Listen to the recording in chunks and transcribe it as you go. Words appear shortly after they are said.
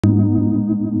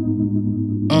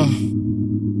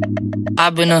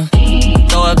I've been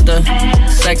throw up the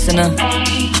sex in her.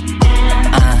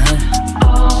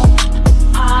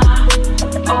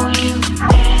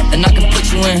 And I can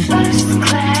put you in.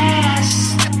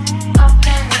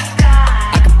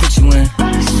 I can put you in.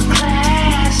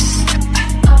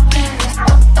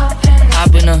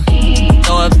 I've been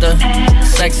throw up the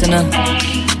sex in her.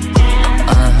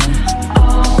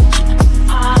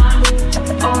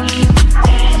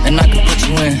 And I can put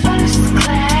you in.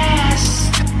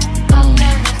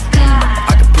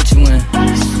 I can put you in.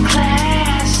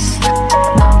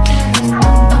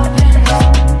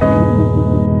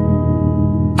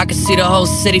 I can see the whole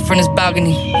city from this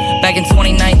balcony. Back in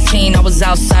 2019, I was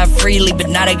outside freely, but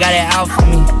now they got it out for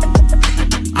me.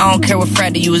 I don't care what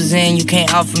frat that you was in, you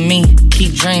can't out for me.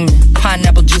 Keep dreaming.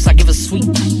 Pineapple juice, I give a sweet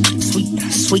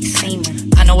semen.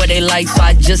 I know what they like, so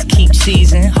I just keep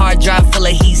cheesing. Hard drive full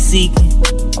of heat seeking.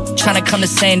 Tryna come the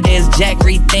same day as Jack,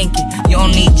 rethinking. You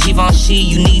don't need Givenchy,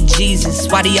 you need Jesus.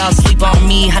 Why do y'all sleep on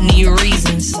me? I need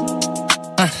reasons.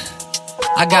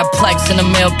 I got plex in the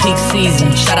mail peak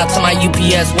season. Shout out to my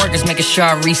UPS workers, making sure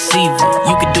I receive it.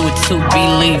 You can do it too,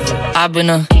 believe it. I've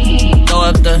been throw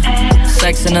up the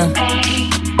sex in her.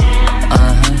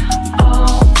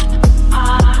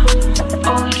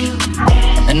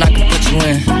 And I can put you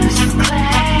in.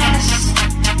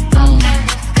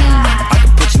 I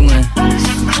can put you in.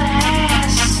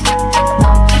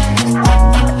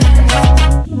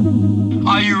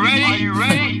 Are you ready? Are you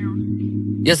ready?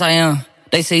 Yes, I am.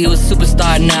 They say you a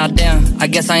superstar now, damn, I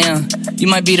guess I am. You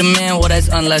might be the man, well that's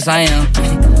unless I am.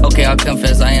 Okay, I'll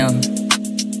confess I am.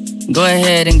 Go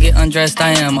ahead and get undressed,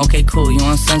 I am. Okay, cool, you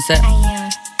on Sunset? I am.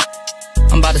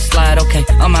 I'm about to slide, okay,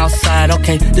 I'm outside,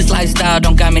 okay. This lifestyle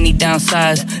don't got many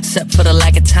downsides, except for the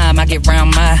lack of time I get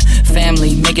around my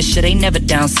family, making sure they never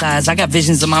downsize. I got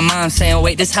visions of my mom saying,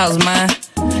 wait, this house mine.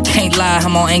 Can't lie,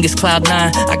 I'm on Angus Cloud 9.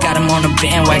 I got him on the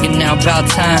bandwagon now, about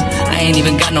time. I ain't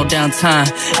even got no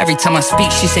downtime. Every time I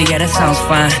speak, she say, yeah, that sounds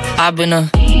fine. I've been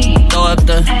throw up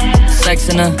the sex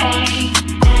in her.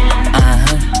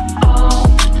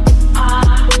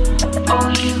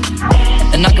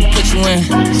 And I can put you in.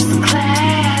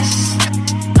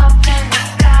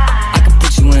 I can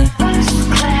put you in.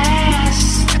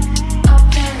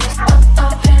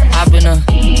 I've been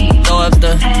throw up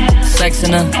the sex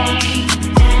in her.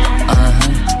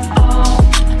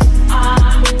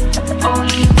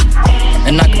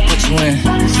 And I can put you in.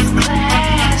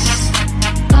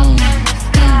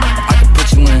 I can put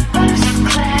you in.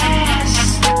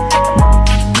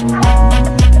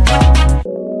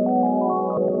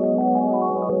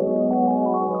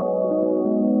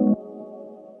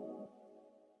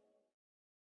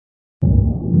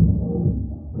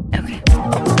 Okay.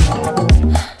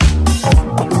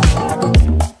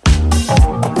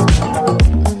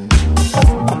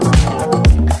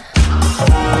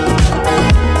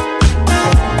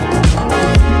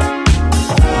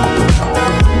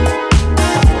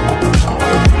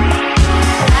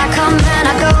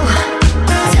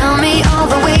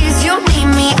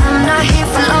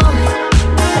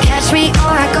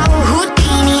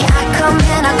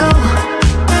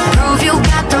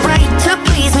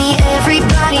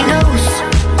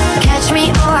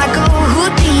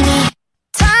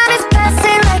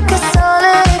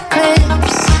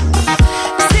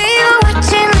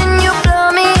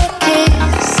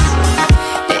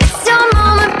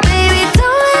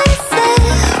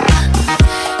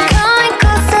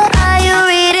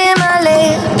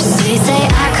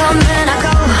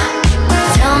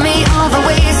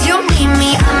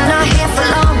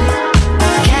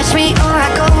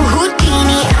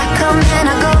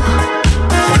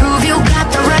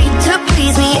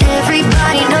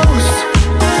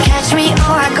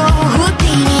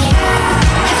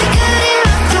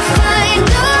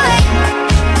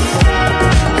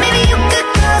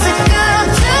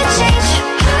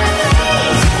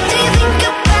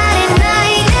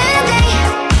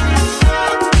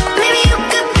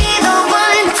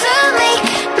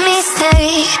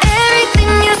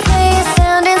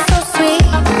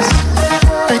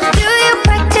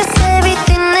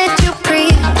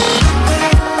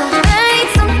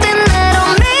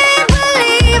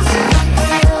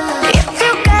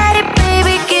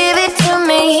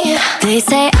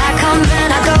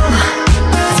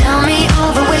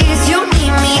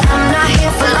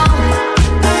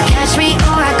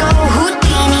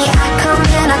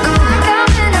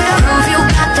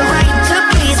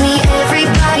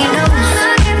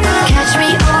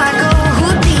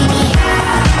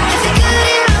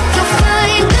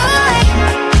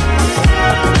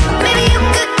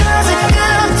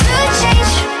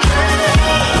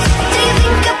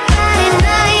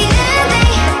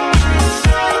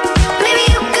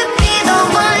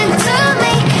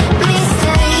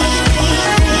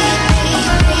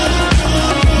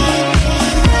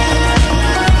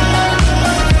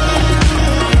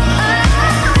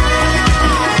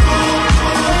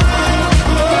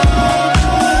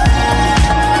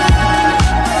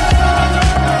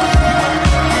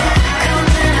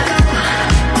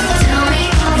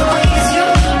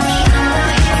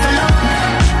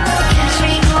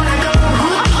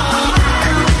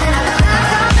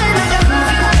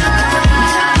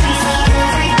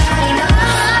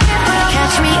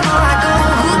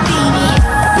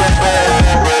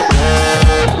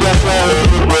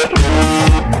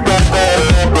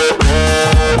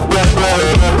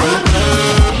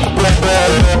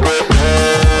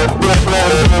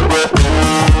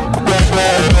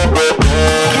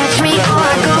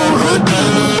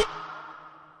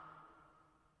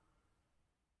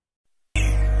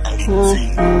 Can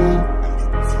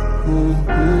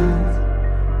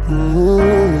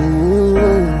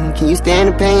you stand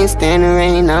the pain, stand the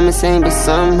rain? I'm insane, but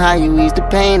somehow you ease the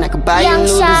pain. I could buy you a new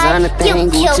designer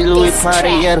thing, Gucci, Louis, Prada,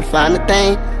 yeah, to find a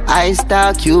thing. Iced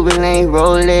out, Cuban lane,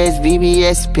 Rolex,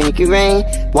 VVS, pinky rain.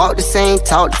 Walk the same,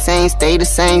 talk the same, stay the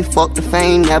same. Fuck the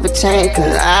fame, never change.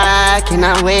 Cause I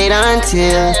cannot wait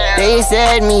until they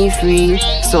set me free.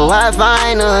 So I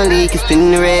finally can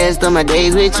spend the rest of my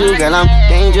days with you. Girl, I'm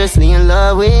dangerously in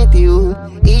love with you.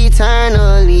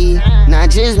 Eternally, not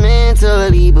just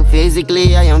mentally, but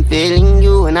physically I am feeling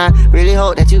you. And I really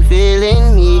hope that you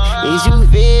feeling me. Is you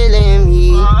feeling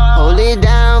me? Hold it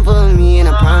down for me, and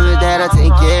I promise that I'll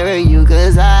take care of you.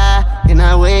 Cause I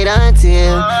cannot wait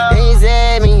until they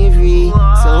set me free.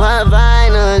 So I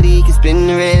finally can spend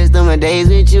the rest of my days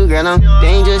with you. Girl, I'm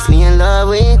dangerously in love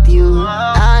with you.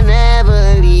 I'll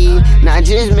never leave, not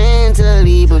just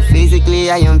mentally, but physically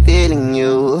I am feeling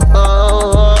you.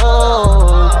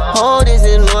 Oh, this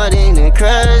is more than the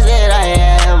crush that I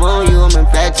have on you. I'm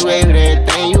infatuated with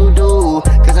everything you do.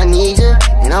 Cause I need you,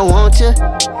 and I want you,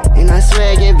 and I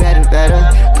swear it get better, better.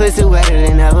 Pussy wetter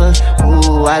than ever.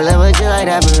 Ooh, I love it just like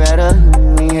that, Beretta.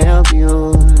 Let me help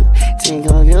you, take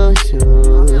off your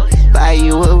shoes, buy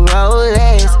you a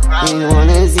Rolex, and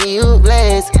wanna see you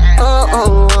blessed. Oh,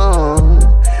 oh, oh,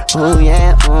 oh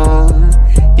yeah, oh.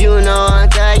 You know I'm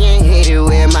trying, hit it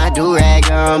with my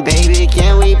do-rag on. Baby,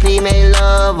 can we please make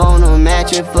love on a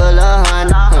mattress full of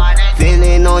honey?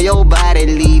 Feeling on your body,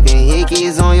 leaving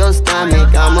hickeys on your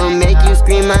stomach. I'ma make you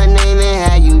scream my name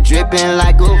and have you dripping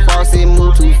like a faucet.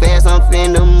 Move too fast, I'm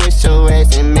finna mush your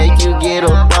ass and make you get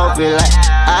up off it. Like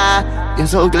I am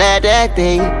so glad that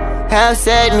they have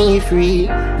set me free.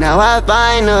 Now I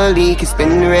finally can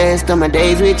spend the rest of my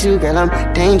days with you. Girl, I'm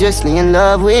dangerously in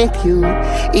love with you.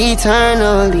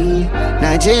 Eternally,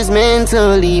 not just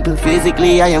mentally, but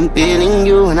physically I am feeling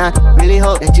you. And I really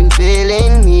hope that you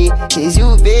feeling me. Is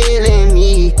you feeling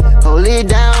me? Hold it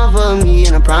down for me,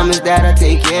 and I promise that I'll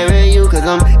take care of you. Cause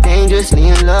I'm dangerously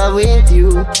in love with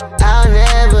you. I'll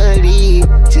never leave,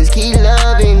 just keep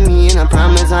loving me, and I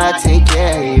promise I'll take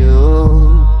care of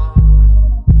you.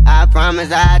 I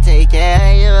promise I'll take care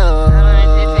of you.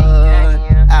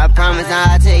 I promise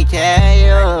I'll take care of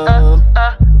you.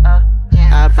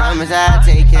 I promise I'll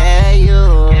take care of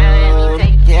you.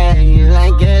 Care of you.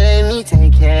 Like girl, let me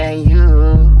take care of you.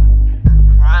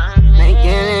 Like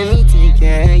girl, let me take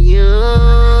care of you.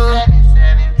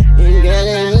 And girl,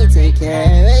 let me take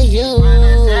care of you. Like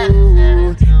girl, let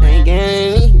me take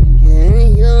care of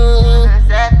you.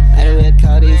 I would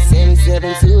call this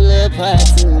 772 Lil Part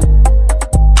 2.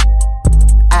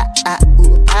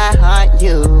 I heart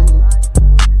you.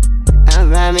 I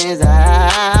promise I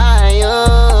heart you.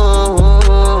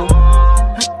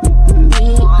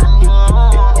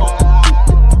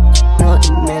 No,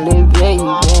 Melly, baby.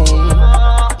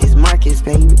 It's Marcus,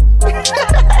 baby.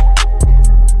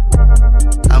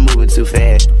 I'm moving too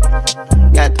fast.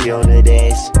 Got 3 on the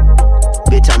dash.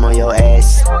 Bitch, I'm on your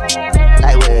ass.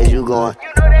 Like, where is you going?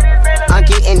 I'm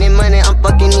getting the money, I'm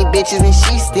fucking these bitches, and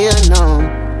she still know.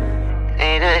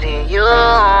 Ain't nothing you.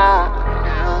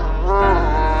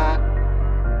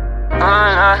 On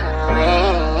our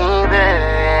way,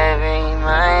 baby,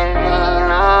 my lane,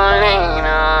 no lane,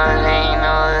 no lane,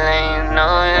 no lane, no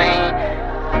lane.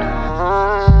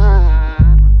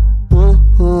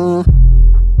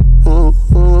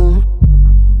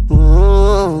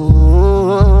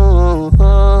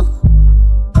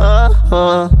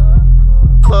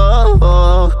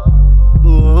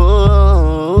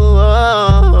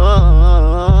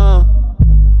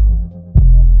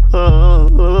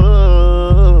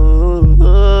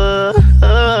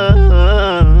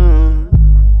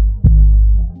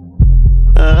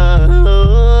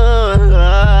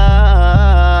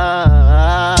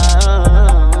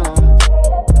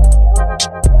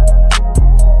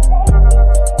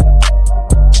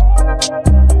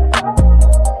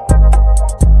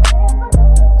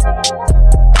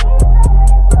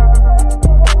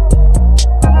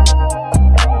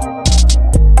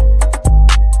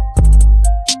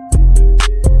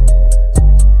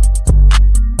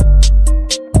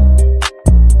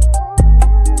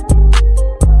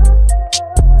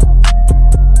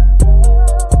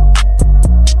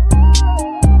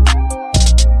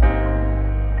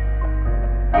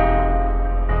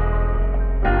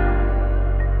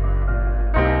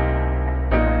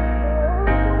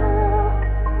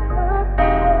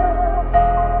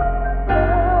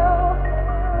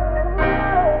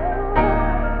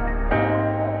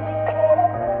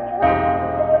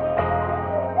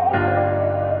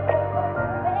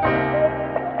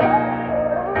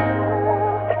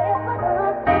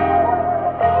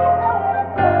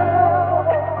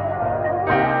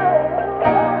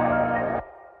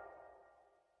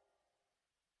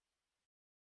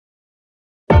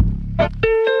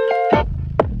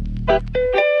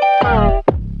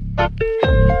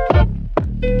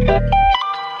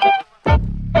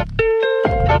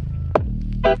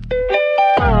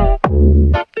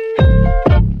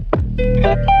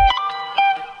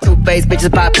 face,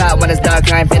 bitches pop out when it's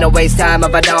dark. I ain't finna waste time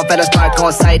if I don't feel a spark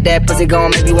on sight. That pussy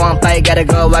gon' make me want fight. Gotta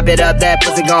go wipe it up, that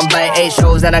pussy gon' bite. 8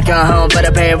 shows and I come home for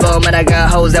the payroll. Man, I got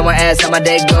hoes that want ass on my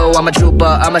day go. I'm a trooper,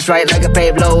 I'ma strike like a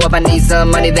Pablo. If I need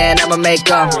some money, then I'ma make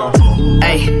them.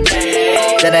 Ayy,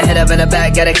 then I hit up in the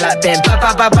back, get a clap in. Pop,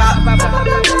 pop, pop, pop.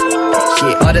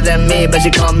 She older than me, but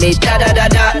she call me da da da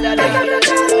da.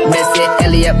 Missy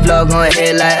Elliott flow gon'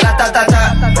 hit like ra ta ta ta.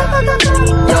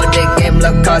 Yo, dick game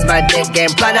look cause my dick game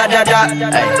blah da da da.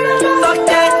 Fuck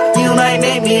that, you might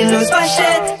make me lose my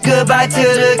shit. Goodbye to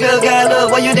the good guy,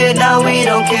 look what you did, now we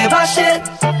don't care about shit.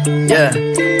 Yeah,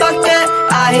 fuck that,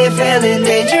 I here feeling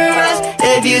dangerous.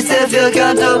 If you still feel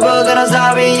comfortable, then I'm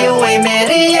sorry you ain't made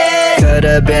it yet.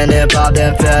 Could've been involved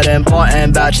and felt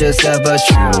important about yourself, but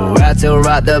true. Had to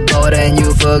rock the boat and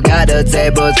you forgot the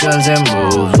table turns and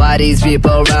move. Why these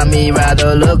people around me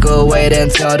rather look away than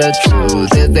tell the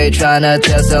truth? If they tryna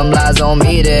tell some lies on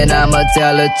me, then I'ma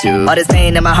tell it too. All this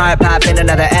pain in my heart, popping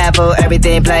another apple.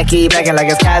 Everything plain, keep acting like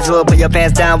it's casual. Put your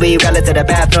pants down, we run to the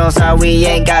bathroom. Sorry, we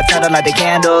ain't got time to light the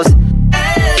candles.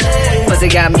 Pussy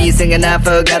got me singing, I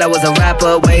forgot I was a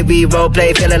rapper. Way we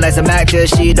roleplay, feeling like some actors.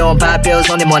 She don't pop pills,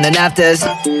 only morning afters.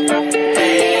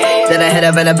 Then I hit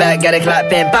up in the back, got a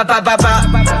clap in. Pop, pop, pop, pop.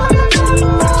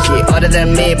 She older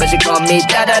than me, but she call me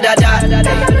da da da da.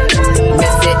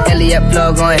 Missy Elliott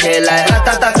flow gon' hit like ra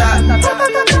ta ta ta.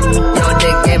 Yo,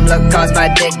 dick game look cause my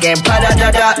dick game blah da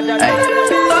da da.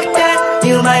 Fuck that,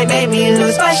 you might make me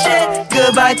lose my shit.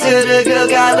 Goodbye to the good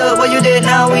guy, look what you did,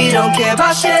 now we don't care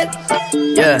about shit.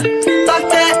 Yeah, fuck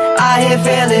that, I here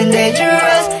feeling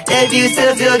dangerous. If you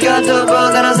still feel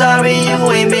comfortable, then I'm sorry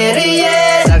you ain't made it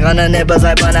yet. Suck on the nipples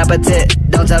like Bon Appetit.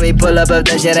 Don't tell me pull up if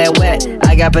that shit ain't wet.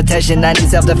 I got protection, I need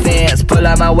self-defense. Pull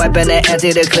out my weapon and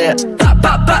empty the clip. Pop,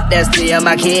 pop, pop, that's 3 of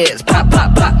my kids. Pop,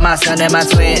 pop, pop, my son and my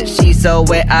twin. She so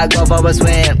wet, I go for a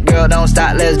swim. Girl, don't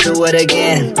stop, let's do it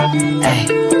again. Ay.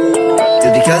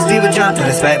 Just because people drunk, don't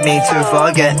expect me to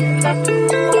forget.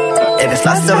 If it's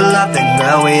lost of love, then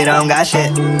girl, we don't got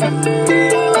shit.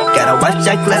 Got a wife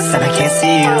checklist and I can't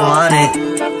see you on it.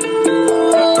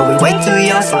 But we way too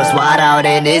young, so let's wild out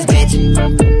in this bitch.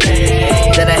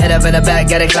 Then I hit up in the back,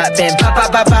 got a clap in. Pop,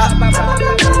 pop, pop, pop.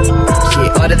 She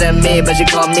older than me, but she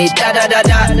call me da da da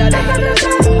da.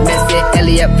 Missy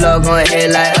Elliott flow gon'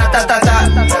 hit like ra ta ta ta.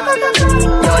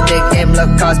 Yo, dick game look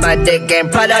cause my dick game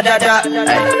blah da da da.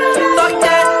 Fuck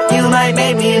that, you might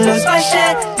make me lose my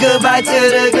shit. Goodbye to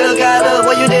the good guy, look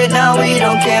what you did, now we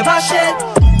don't care about shit.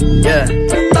 Yeah,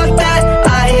 fuck that,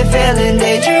 I here feeling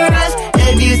dangerous.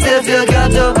 If you still feel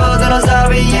comfortable, then I'm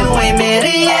sorry you ain't made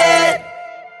it yet.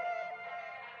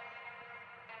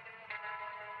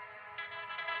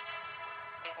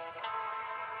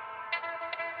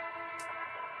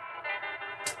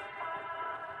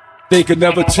 They could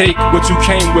never take what you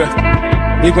came with.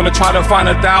 They're gonna try to find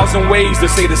 1,000 ways to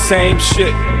say the same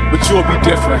shit, but you'll be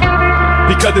different.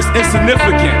 Because it's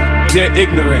insignificant, they're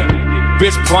ignorant.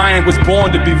 Rich Brian was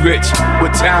born to be rich,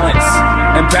 with talents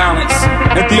and balance,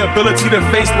 and the ability to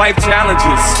face life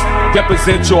challenges.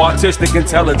 Represent your artistic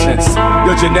intelligence,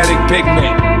 your genetic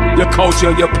pigment, your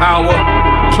culture, your power,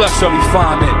 plus your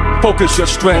refinement. Focus your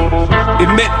strength,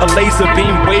 emit a laser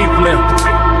beam wavelength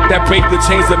that break the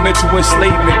chains of mental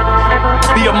enslavement.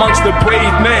 Be amongst the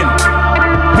brave men.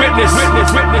 Witness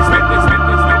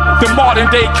the modern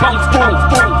day kung fu.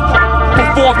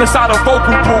 Performed inside a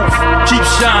vocal booth. Keep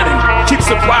shining, keep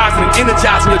surprising and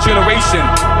energizing your generation.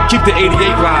 Keep the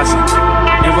 88 rising,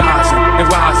 and rising, and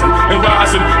rising, and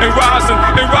rising, and rising,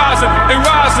 and rising, and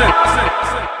rising.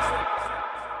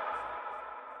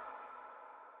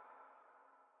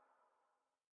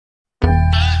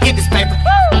 Get this paper,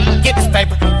 get this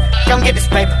paper, come get this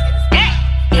paper.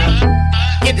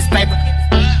 Get this paper,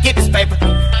 get this paper,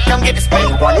 come get this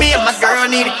paper. Me and my girl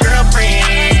need a girlfriend,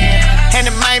 and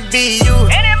it might be you.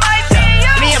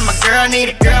 Me and my girl need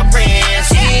a girlfriend.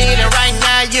 She need it right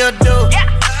now, you do.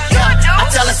 I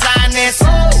tell her sign this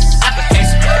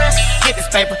application. Get this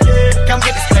paper, come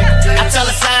get this paper. I tell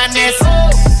her sign this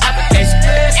application.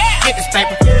 Get this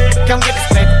paper, come get this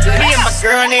paper. Me and my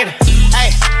girl need it.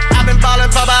 Hey, I've been ballin'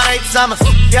 for about 8 summers.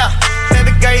 Yeah,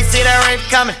 baby girl, you see that rain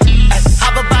coming.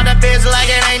 Hop about that bitch like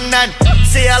it ain't nothing.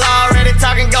 See y'all already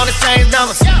talking, gonna change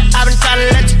numbers. I've been trying to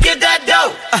let you get that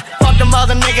dough. Fuck them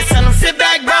other niggas, tell them sit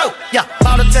back, bro. Yeah,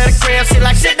 brought her to the crib, she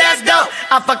like shit, that's dope.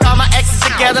 I fuck all my exes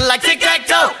together like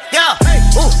tic-tac-toe. Yeah,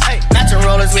 ooh, hey, matching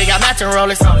rollers, we got matching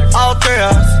rollers. All 3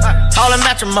 of us, all in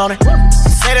matrimony.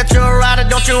 Say that you're a rider,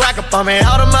 don't you rock up on me.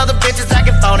 All them other bitches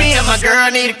acting phony. Me and my girl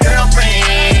need a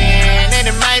girlfriend, and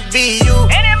it might be you.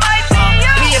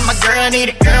 Me and my girl need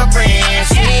a girlfriend.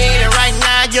 She need it right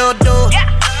now, you'll do.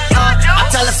 I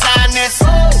tell her sign this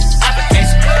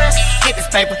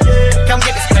paper. Come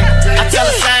get this paper. I tell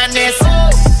her sign this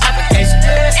application.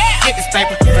 Get this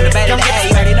paper. Come get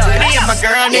this paper. Me and my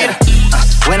girl need her.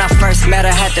 When I first met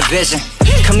her, had the vision.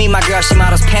 Come meet my girl, she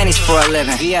models panties for a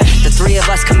living. The three of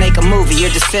us can make a movie,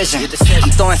 your decision. I'm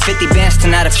throwing 50 bands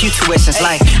tonight, a few tuitions.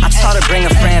 Like, I taught her bring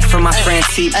a friend for my friend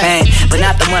T-Pain, but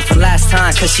not the one from last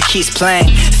time, cause she keeps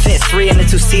playing. Fit 3 in the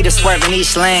 2-seater, swerving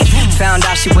each lane. Found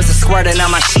out she was a squirter, now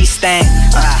my sheet stain.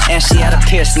 And she had a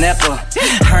pierced nipple.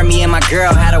 Her, me and my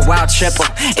girl had a wild triple.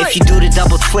 If you do the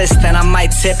double twist, then I might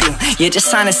tip you. Yeah,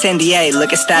 just sign this NDA,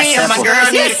 look, it's that simple. Me and my girl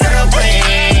need a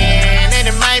girlfriend, and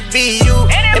it might be you.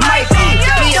 It might be.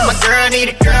 Me and my girl need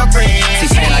a girlfriend. She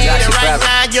saying I got you right forever.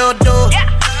 now, you'll do.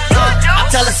 I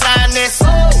tell her sign this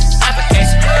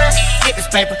application. Get this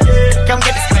paper. Come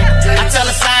get this paper. I tell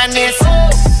her sign this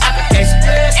application.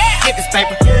 Get this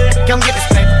paper. Come get this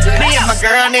paper. Me and my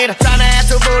girl need her. Tryna have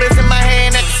two booties in my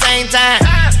hand at the same time.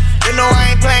 You know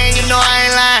I ain't playing, you know I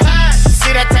ain't lying.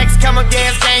 See that text come up,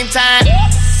 yeah, it's game time.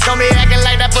 Don't be acting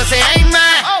like that pussy ain't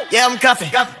mine. Yeah, I'm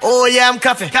cuffing. Oh, yeah, I'm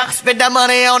cuffing. Spend that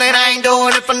money on it, I ain't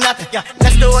doing it for nothing.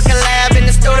 Let's do a collab in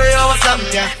the studio or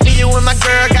something. Me, you and my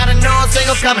girl got a no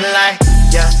single coming like.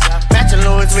 Matching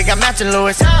Louis, we got matching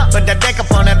Louis. Put that deck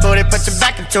up on that booty, put your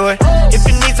back into it. If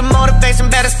you need some motivation,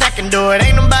 better stack and do it.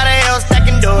 Ain't nobody else that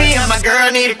can do it. Me and my girl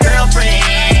need a girlfriend,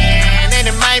 and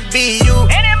it might be you.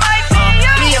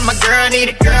 Me and my girl need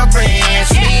a girlfriend.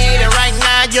 She need it right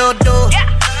now, you'll do.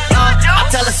 I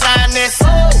tell her sign this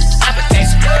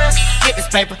application. Get this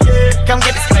paper. Come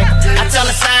get this paper. I tell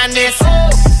her sign this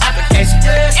application.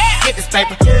 Get this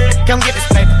paper. Come get this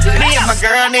paper. Me and my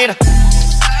girl need her.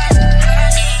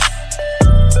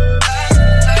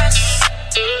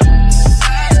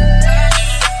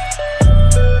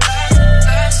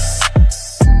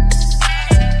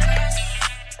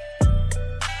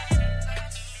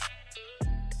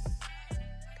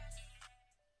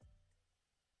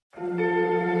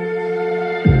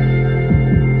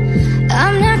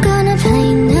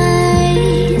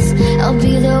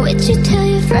 What you tell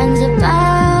your friends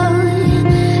about?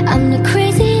 I'm the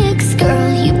crazy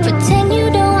ex-girl you pretend you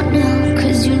don't know,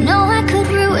 cause you know I could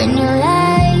ruin your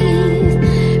life.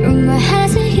 Rumor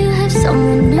has it you have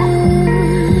someone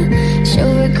new.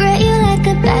 She'll regret you like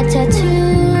a bad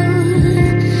tattoo,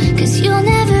 cause you'll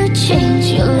never change,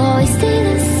 you'll always stay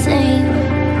the same.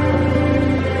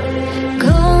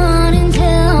 Go on and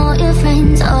tell all your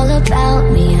friends all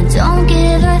about me. I don't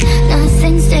give a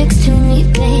nothing sticks to me,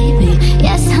 baby.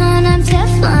 Yes, hon, I'm definitely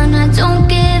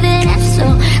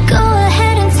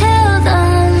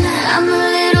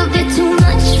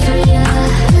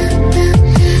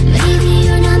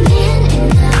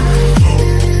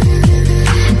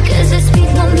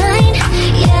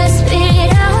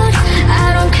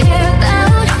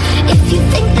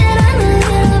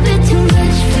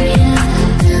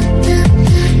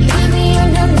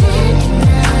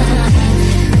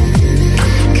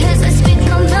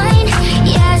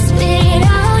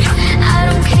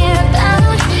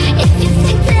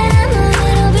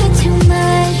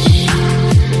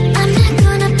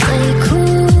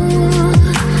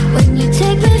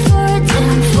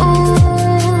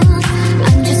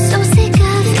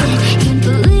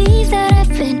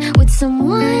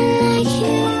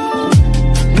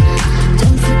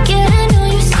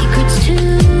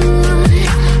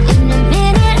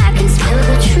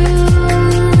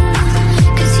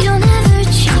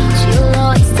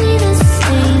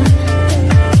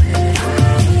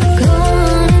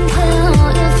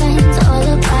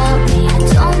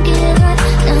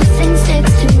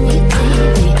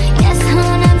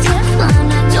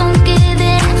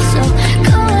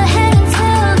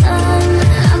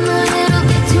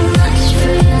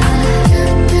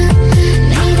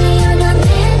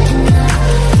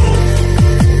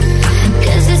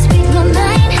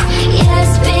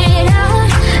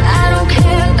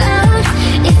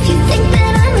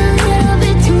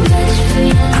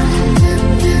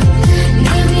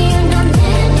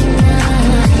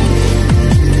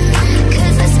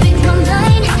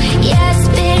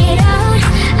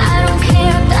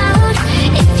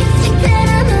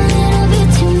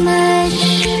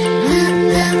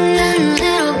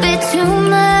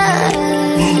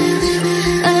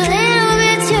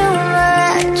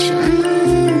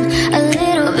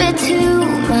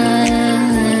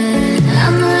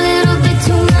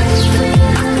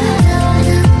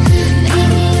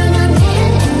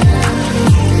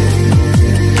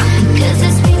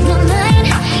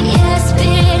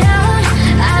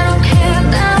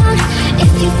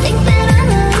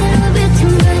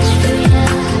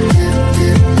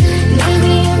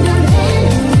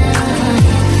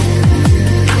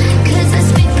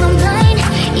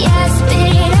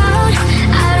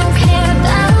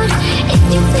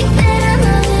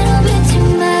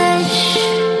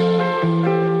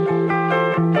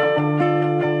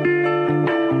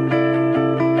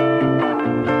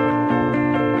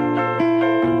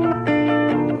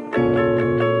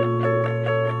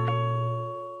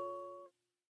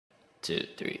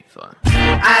 3, 4.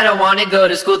 I don't wanna go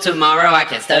to school tomorrow, I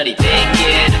can't study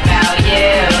thinking about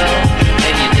you.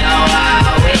 And you know I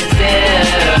always do.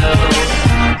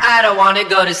 I don't wanna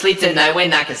go to sleep tonight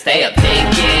when I can stay up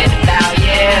thinking about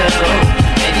you.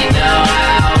 And you know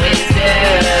I always do.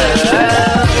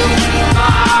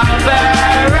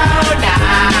 Marlboro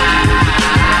nights.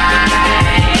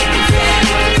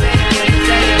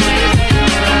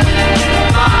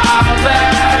 Marlboro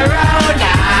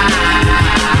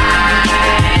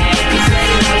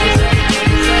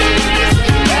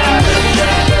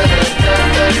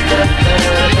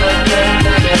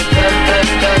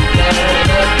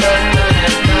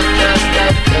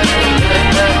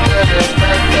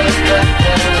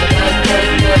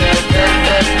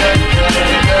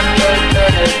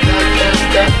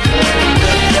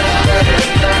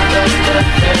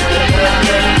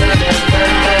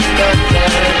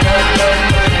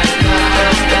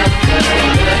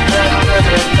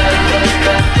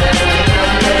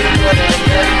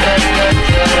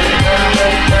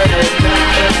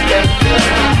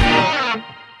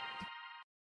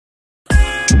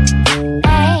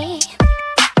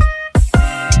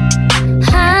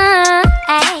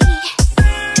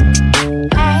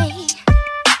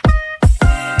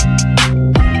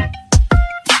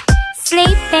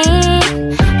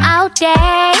Sleeping all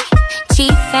day,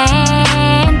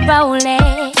 chiefin'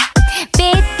 rolling,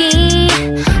 Big D,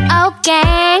 oh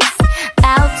gangs,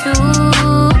 about to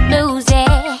lose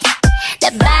it.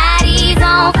 The body's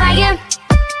on fire.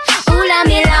 Ooh, love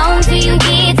me long till you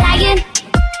get tired.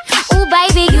 Ooh,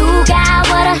 baby, you got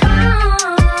what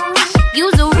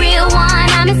you's a real one,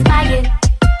 I'm inspired.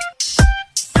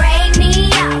 Break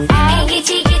me off, and get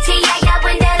you, yeah, yeah,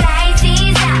 when the lights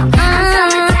is out. I'm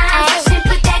summertime, I should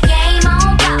put that game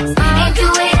on pause and do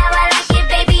it how I like it,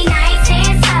 baby, nice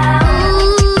and slow.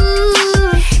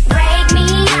 Ooh, break me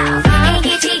off, and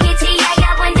get you, yeah,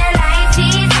 yeah, when the lights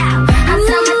is out. I'm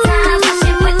summertime, I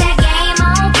should put that game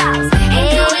on pause and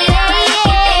do it how I like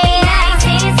it, baby, nice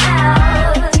and slow.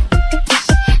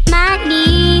 My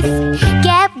knees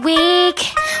get weak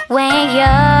when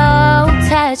you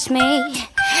touch me.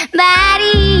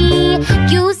 Body,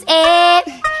 use it,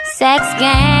 sex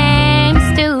game,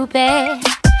 stupid.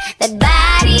 That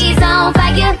body's on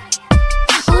fire.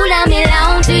 Ooh, love me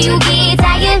long till you get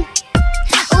tired.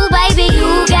 Ooh, baby,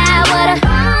 you got what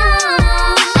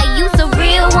you's a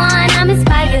real one, I'm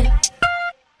inspired.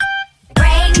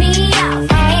 Break me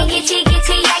off, and get you,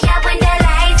 yeah, yeah, when the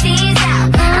lights is out.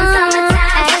 I'm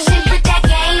summertime, I should put that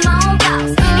game on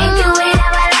pause and do it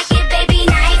how I like it, baby,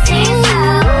 nice and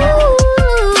slow.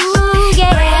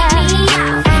 Break me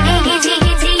off, and get you,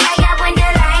 yeah, yeah, when the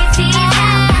lights is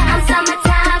out. I'm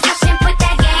summertime, I should put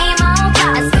that game on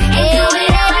pause and do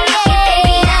it how I like it,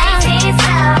 baby, nice and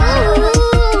slow.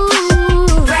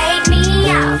 Break me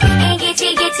off, and get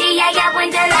you, yeah, yeah, when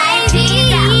the lights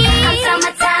is out. I'm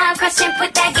summertime, crush and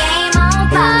put that game on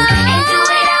pause and do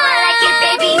it how I like it,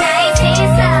 baby, nice and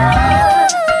slow.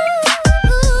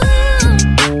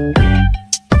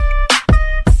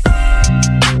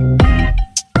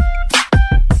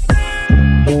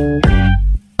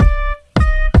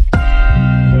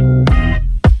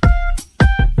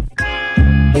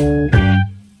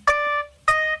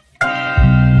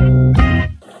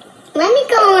 Let me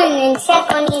go in and check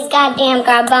on these goddamn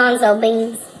garbanzo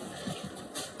beans.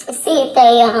 See if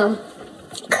they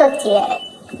cooked yet.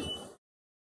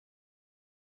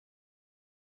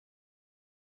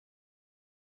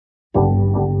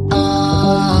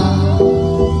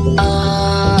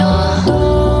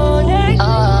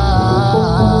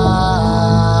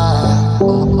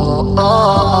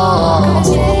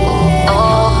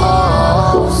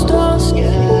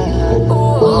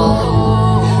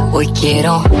 Hoy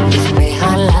quiero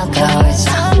despejar la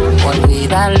cabeza,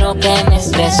 olvidar lo que me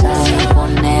estresa y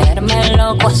ponerme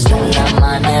loco hasta el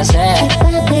amanecer.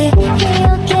 Fíjate que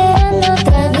yo que ando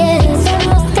traviesa,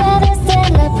 buscar en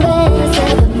la presa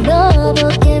de un lobo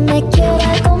que me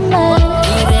quiera comer.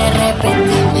 Y de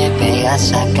repente me pega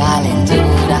esa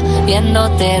calentura,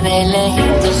 viéndote de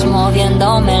lejitos,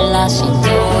 moviéndome en la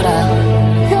cintura.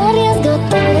 Arriesgo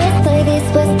todo, estoy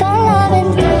dispuesta a la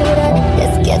aventura.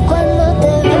 Es que cuando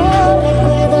te veo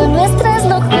recuerdo nuestras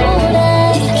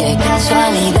locuras. Y qué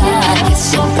casualidad que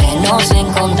siempre nos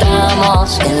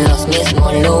encontramos en los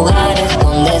mismos lugares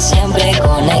donde siempre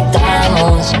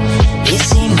conectamos. Y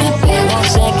si me pego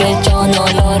sé que yo no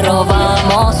lo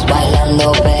robamos,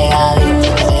 bailando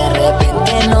pegaditos de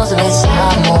repente nos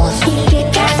besamos. Y qué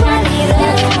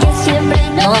casualidad que siempre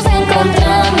nos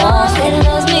encontramos en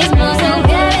los mismos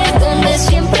lugares donde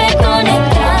siempre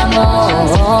conectamos.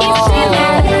 Y si me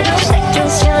veo sé que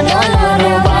yo no lo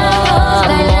robamos,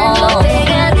 bailando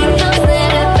pegaditos de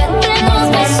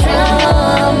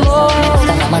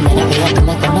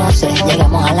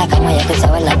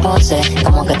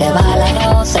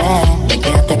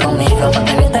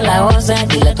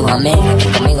mami, que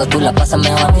conmigo tú la pasas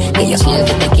mejor. Que yo soy el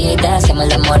que te quita, hacemos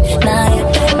el amor. Nadie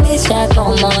te envicia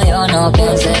como yo, no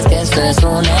pienses que esto es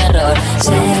un error.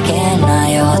 Sé que no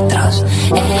hay otros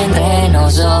entre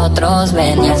nosotros.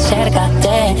 Ven y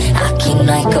acércate, aquí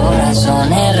no hay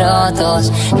corazones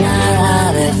rotos.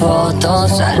 Nada de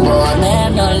fotos, al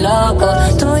ponernos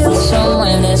locos. Tú y yo somos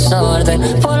el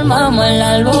desorden, formamos el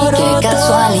alboroto. Y qué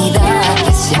casualidad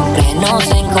que siempre nos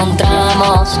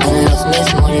encontramos en los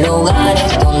mismos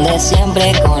lugares donde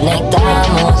siempre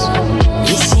conectamos.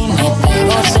 Y si me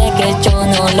pego sé que yo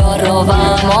no lo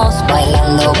robamos,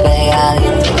 bailando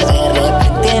pegaditos de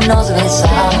repente nos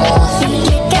besamos. Y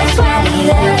qué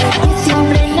casualidad que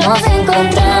siempre nos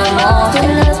encontramos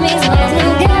en los mismos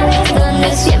lugares donde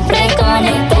siempre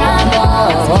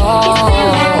conectamos.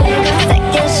 Y sé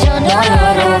que yo no lo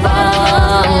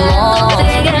robamos,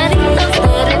 pegaditos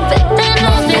de repente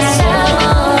nos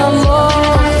besamos.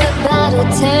 About to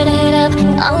turn it up,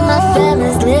 all my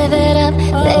fellas live it up.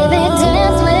 Baby,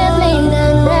 dance with me, the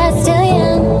night's still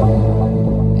young.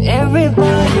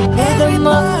 Everybody pick them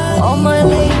up, all my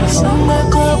ladies in the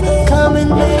club, come and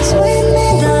dance with me,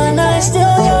 the night's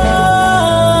still young.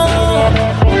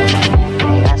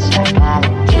 Gracias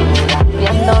calentura,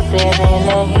 viéndote de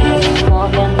lejos,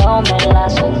 moviéndome la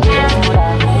cintura.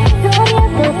 Gloria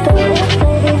de todo,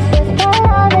 estoy dispuesta a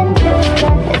la aventura.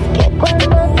 Es que cuando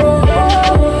te veo,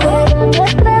 recuerdo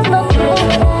nuestras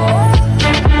locuras.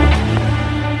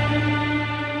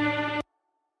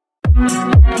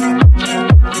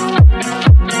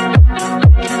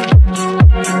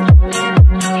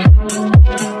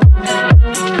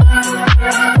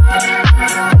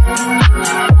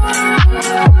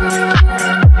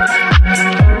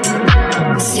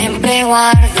 Siempre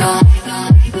guardo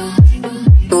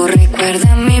tu recuerdo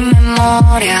en mi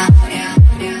memoria,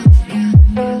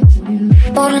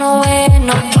 por lo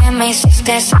bueno que me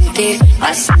hiciste sentir,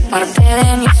 al ser parte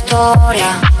de mi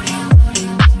historia.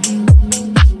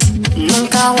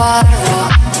 Nunca guardo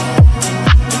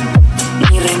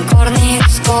ni rencor ni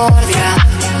discordia,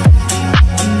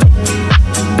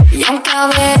 y aunque a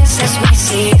veces me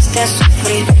hiciste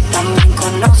sufrir, también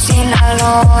conocí la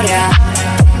gloria,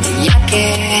 ya que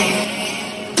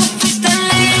tú fuiste el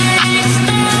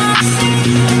éxtasis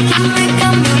que me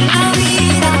cambió la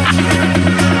vida.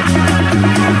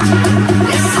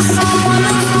 Esas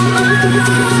abuelas humanas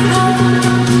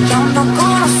que aún no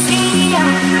conocía.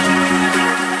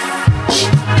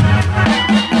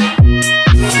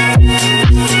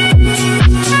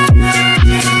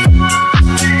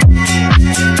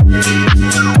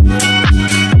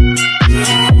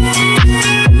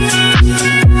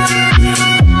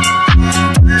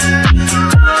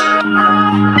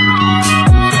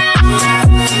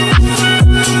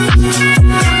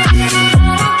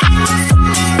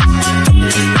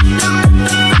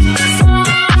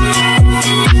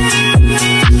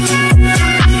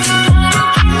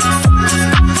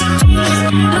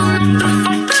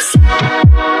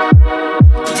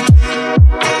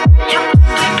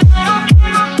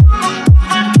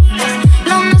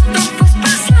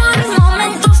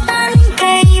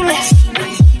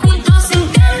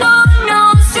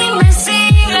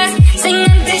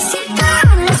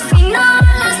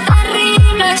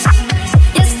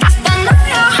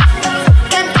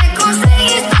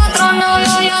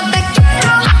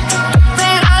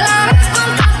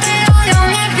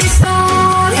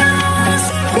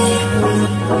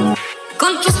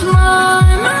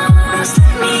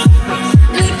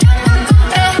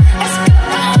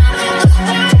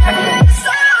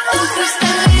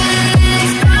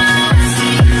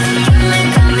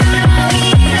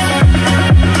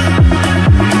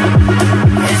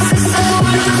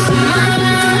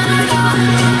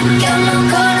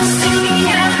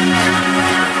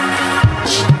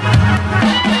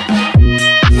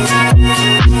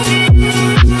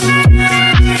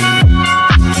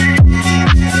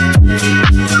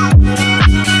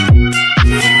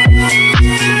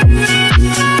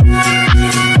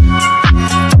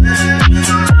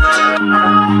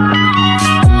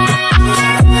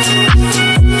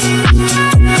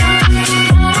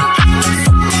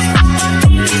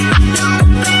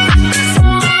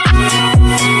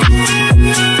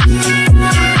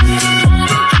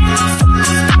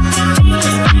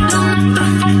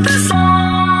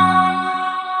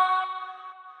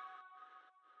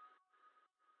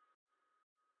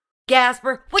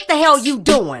 Gasper, what the hell you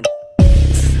doing?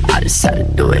 I just had to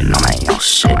do it on my own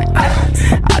shit.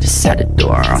 I just had to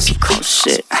do it on some cold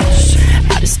shit.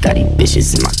 I just study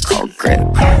bitches in my cold grip.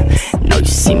 Know you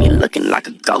see me looking like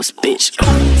a ghost bitch.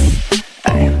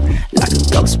 Like a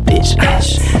ghost bitch.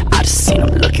 I just seen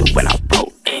them looking when I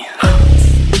wrote in.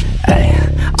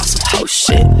 On some whole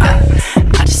shit.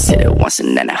 once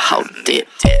and then a whole dip.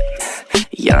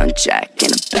 Young Jack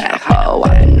in a bad hoe.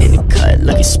 I been in the cut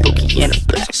looking spooky in a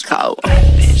black coat.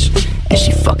 And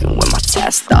she fucking with my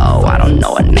test though. I don't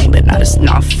know her name, but I just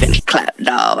know I'm finna clap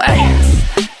though. Ay,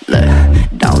 look,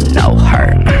 don't know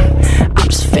her. I'm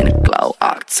just finna glow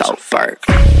October.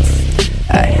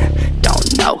 Ay,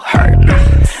 don't know her.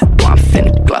 Boy, I'm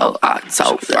finna glow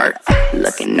October.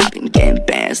 Looking up and getting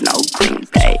bands, no Green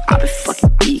Day. I been fucking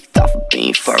geeked off a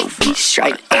beam for a week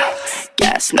straight.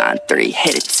 Gas 9-3,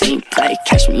 hit a team play.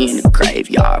 Catch me in the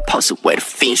graveyard, posted where the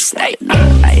fiends stay.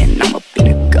 Ay, and I'm up in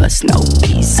the guts, no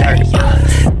dessert.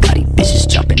 Got these bitches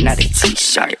jumping out a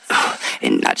t-shirt.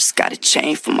 And I just got a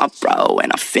chain for my bro,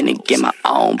 and I'm finna get my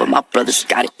own, but my brothers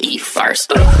gotta eat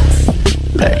first.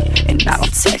 Look, and I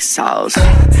don't text hoes,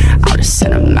 I'll just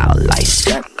send them out like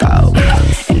Strepco.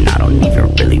 And I don't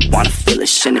even really wanna feel a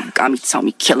shit. If got me, told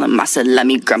me kill him, I said let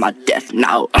me grab my death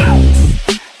note.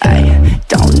 Ay,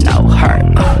 don't know her.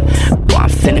 Boy, I'm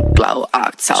finna glow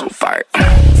October.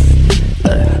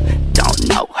 Don't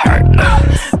know her.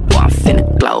 Boy, I'm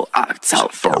finna glow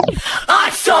October.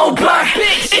 October,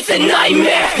 bitch, it's a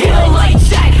nightmare. Feel like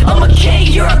Jack, I'm a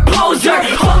king, you're a poser.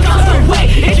 Fuck out the way,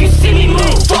 if you see me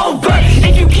move over.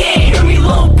 If you can't hear me,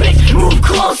 little bitch, move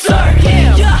closer.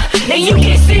 Yeah, and you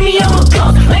can't see me, I'm a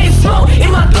ghost. Letting smoke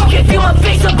in my throat, can't feel my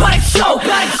face, I'm about to choke.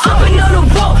 I've been on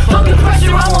the road, fucking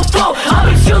pressure, I won't fall. I've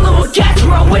been chillin' with gas,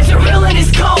 bro, winter real and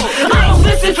it's cold. I don't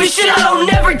listen for shit, I don't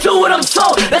never do what I'm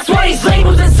told. That's why these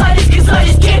labels inside this, cause I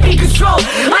just can't be controlled.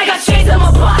 I got chains on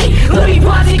my body, let me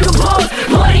body compose.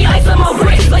 Bloody ice on my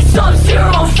wrist, like Sub-Zero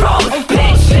on froze.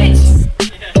 Bitch.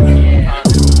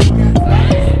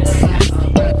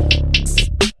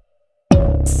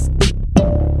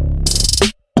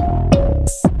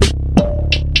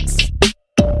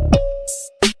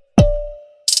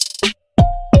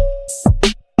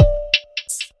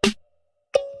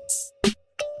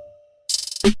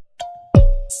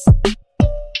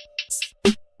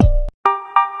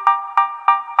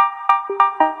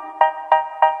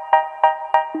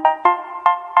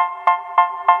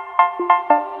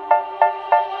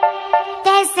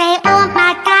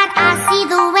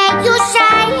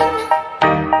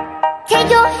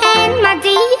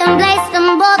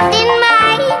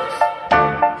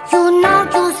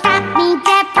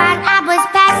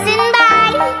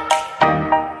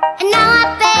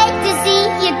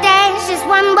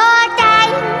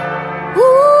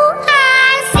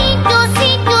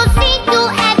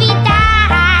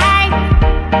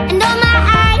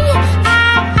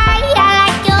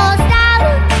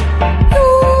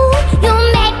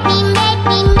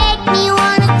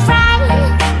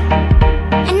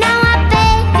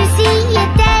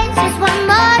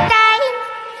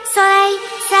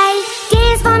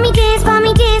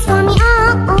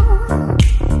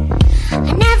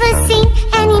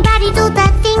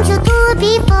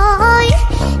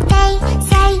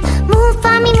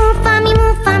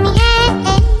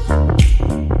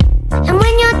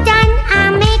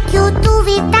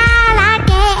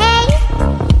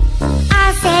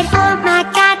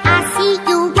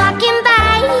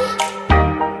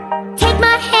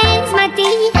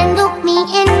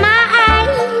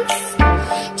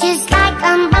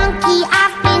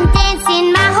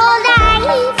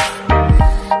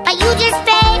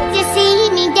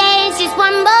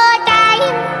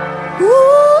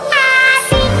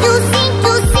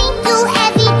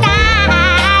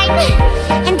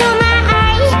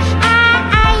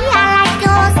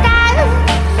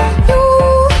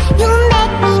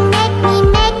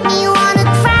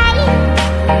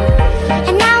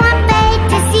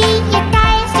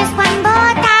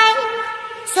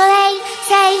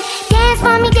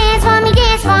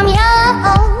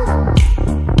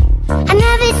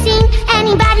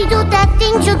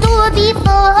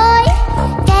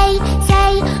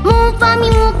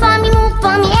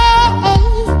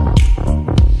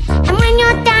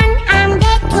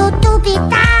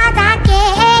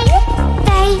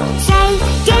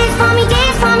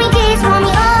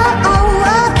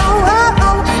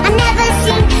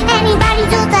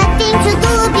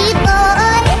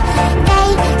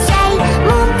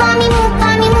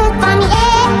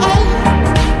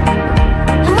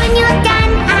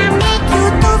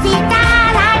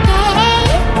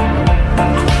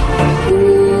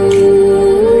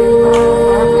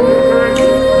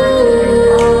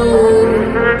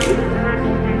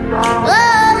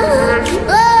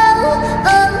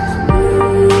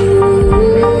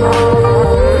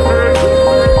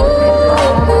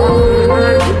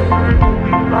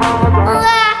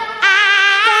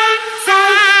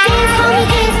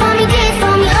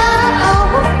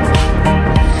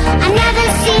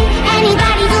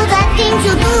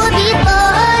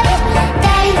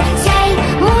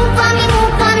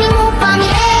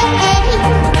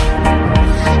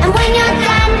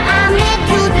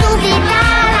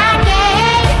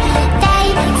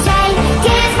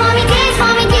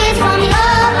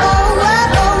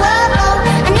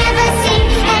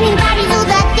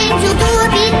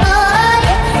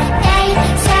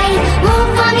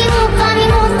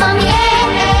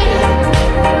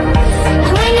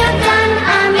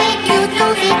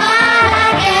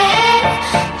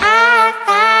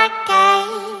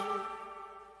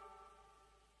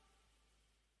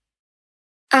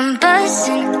 I'm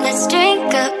buzzing, let's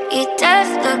drink up. Your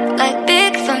death look like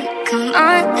big fun. Come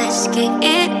on, let's get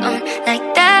it on. Like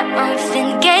that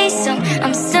Marvin Gaye song.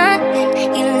 I'm stunning,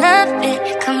 you love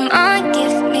it. Come on,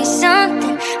 give me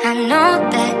something. I know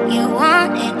that you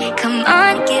want it. Come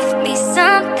on, give me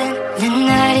something. The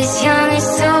night is young and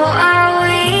so are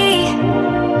we.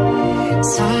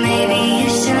 So maybe you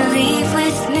should leave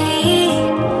with me.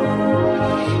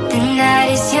 The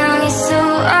night is young and so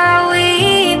are we.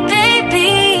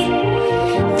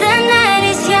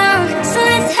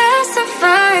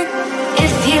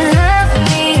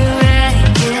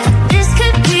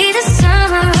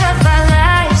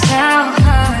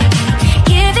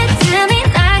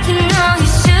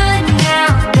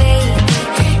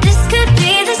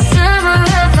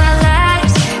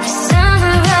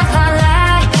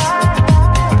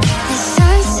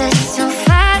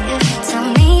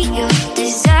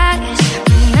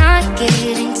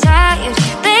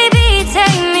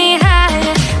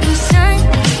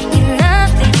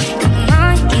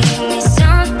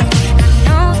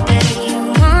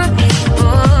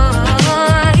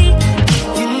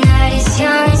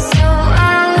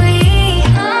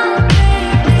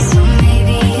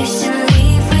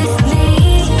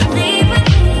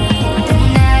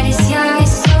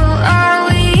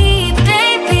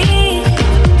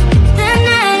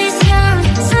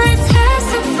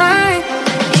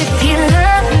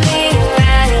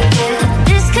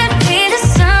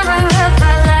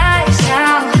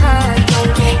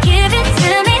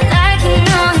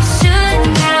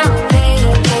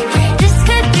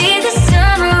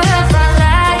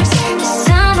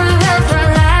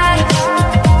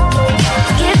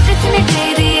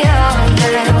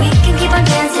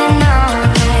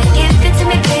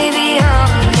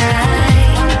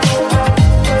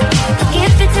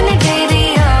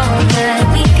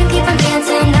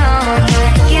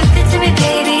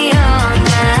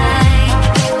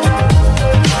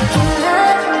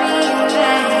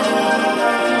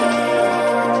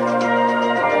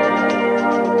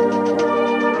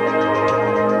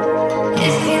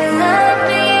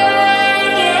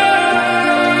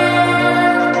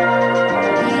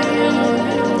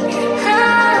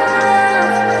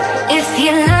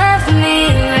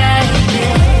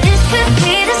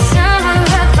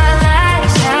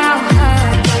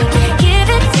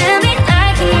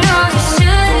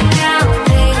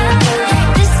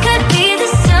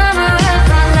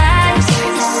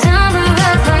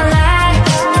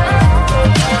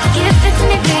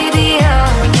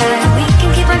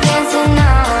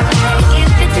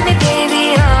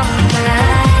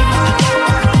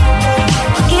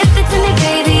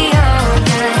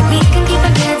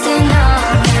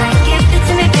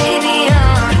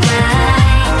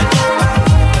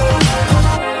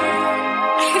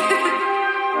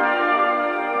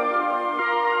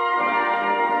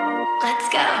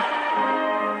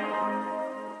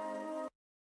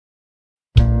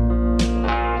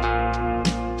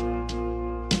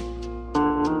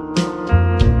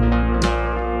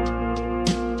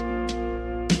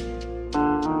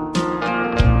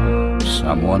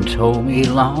 Someone told me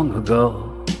long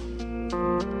ago,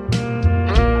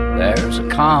 there's a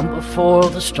calm before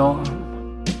the storm.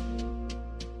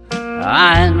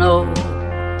 I know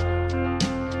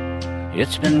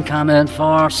it's been coming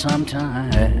for some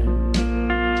time.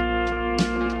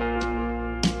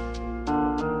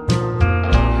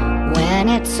 When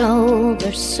it's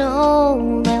over,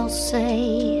 so they'll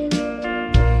say,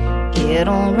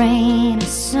 it'll rain a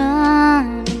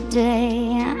sunny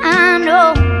day. I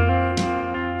know,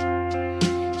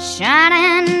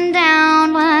 shining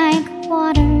down like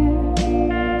water.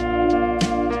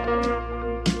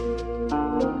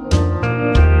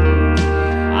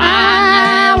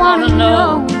 I wanna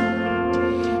know,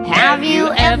 have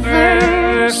you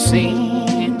ever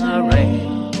seen the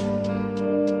rain?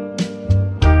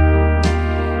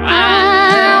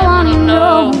 I wanna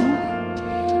know,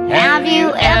 have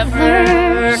you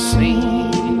ever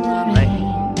seen the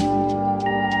rain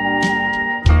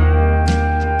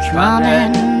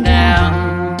coming down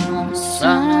on a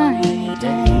sunny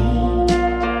day?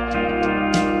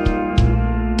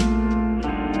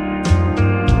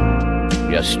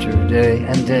 Yesterday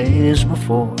and days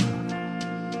before,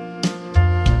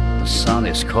 the sun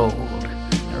is cold,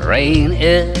 the rain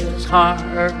is hard,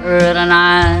 and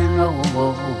I know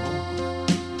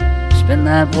it's been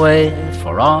that way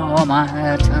for all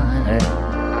my time.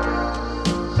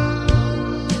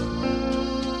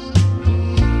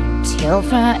 Till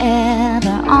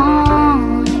forever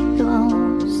on it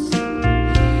goes,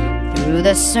 through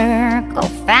the circle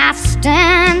fast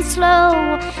and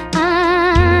slow.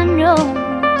 I know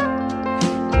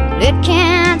it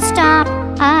can't stop,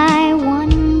 I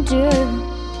wonder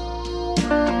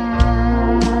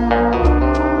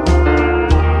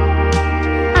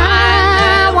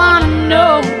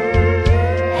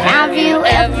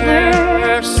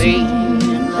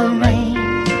the rain.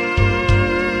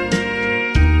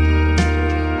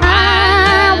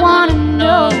 I wanna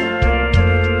know,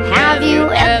 have you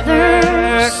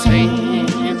ever seen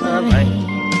the rain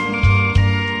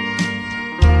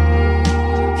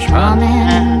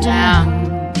coming down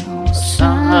on a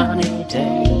sunny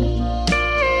day?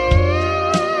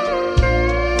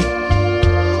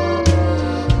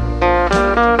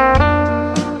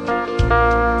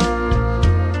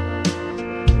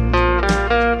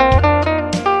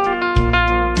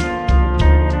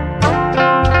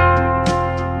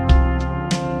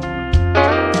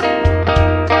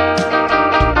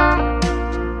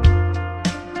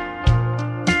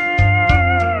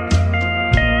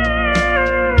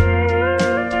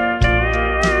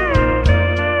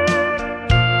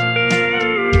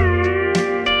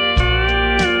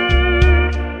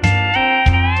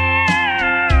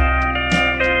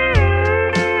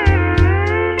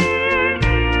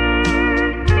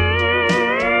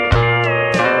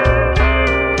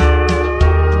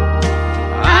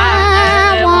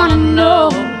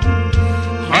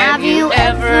 Have you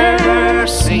ever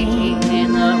seen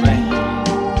the rain?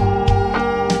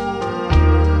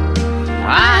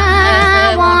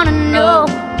 I wanna know,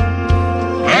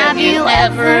 have you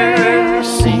ever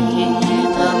seen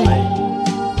the rain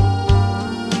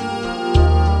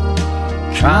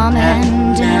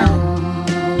coming down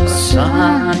a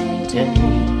sunny day?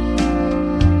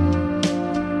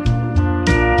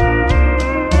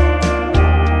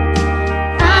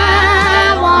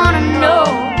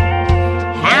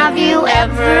 Have you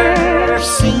ever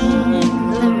seen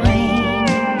the rain?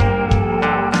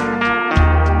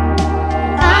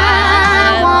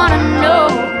 I wanna know,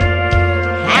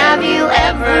 have you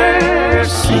ever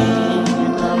seen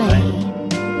the rain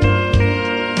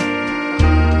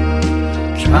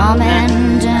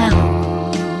coming down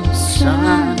a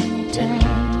sunny day?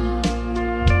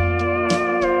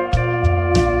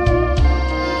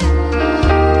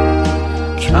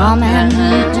 Coming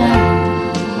down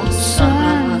a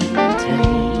sunny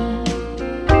day.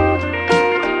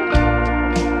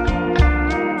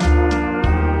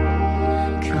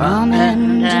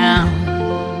 Coming down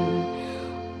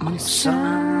on a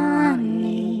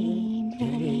sunny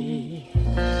day.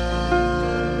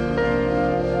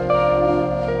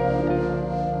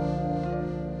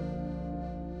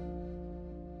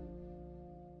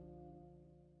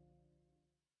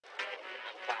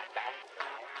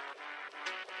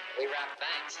 We rap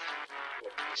banks.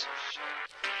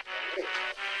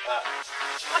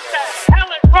 What the hell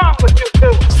is wrong with you?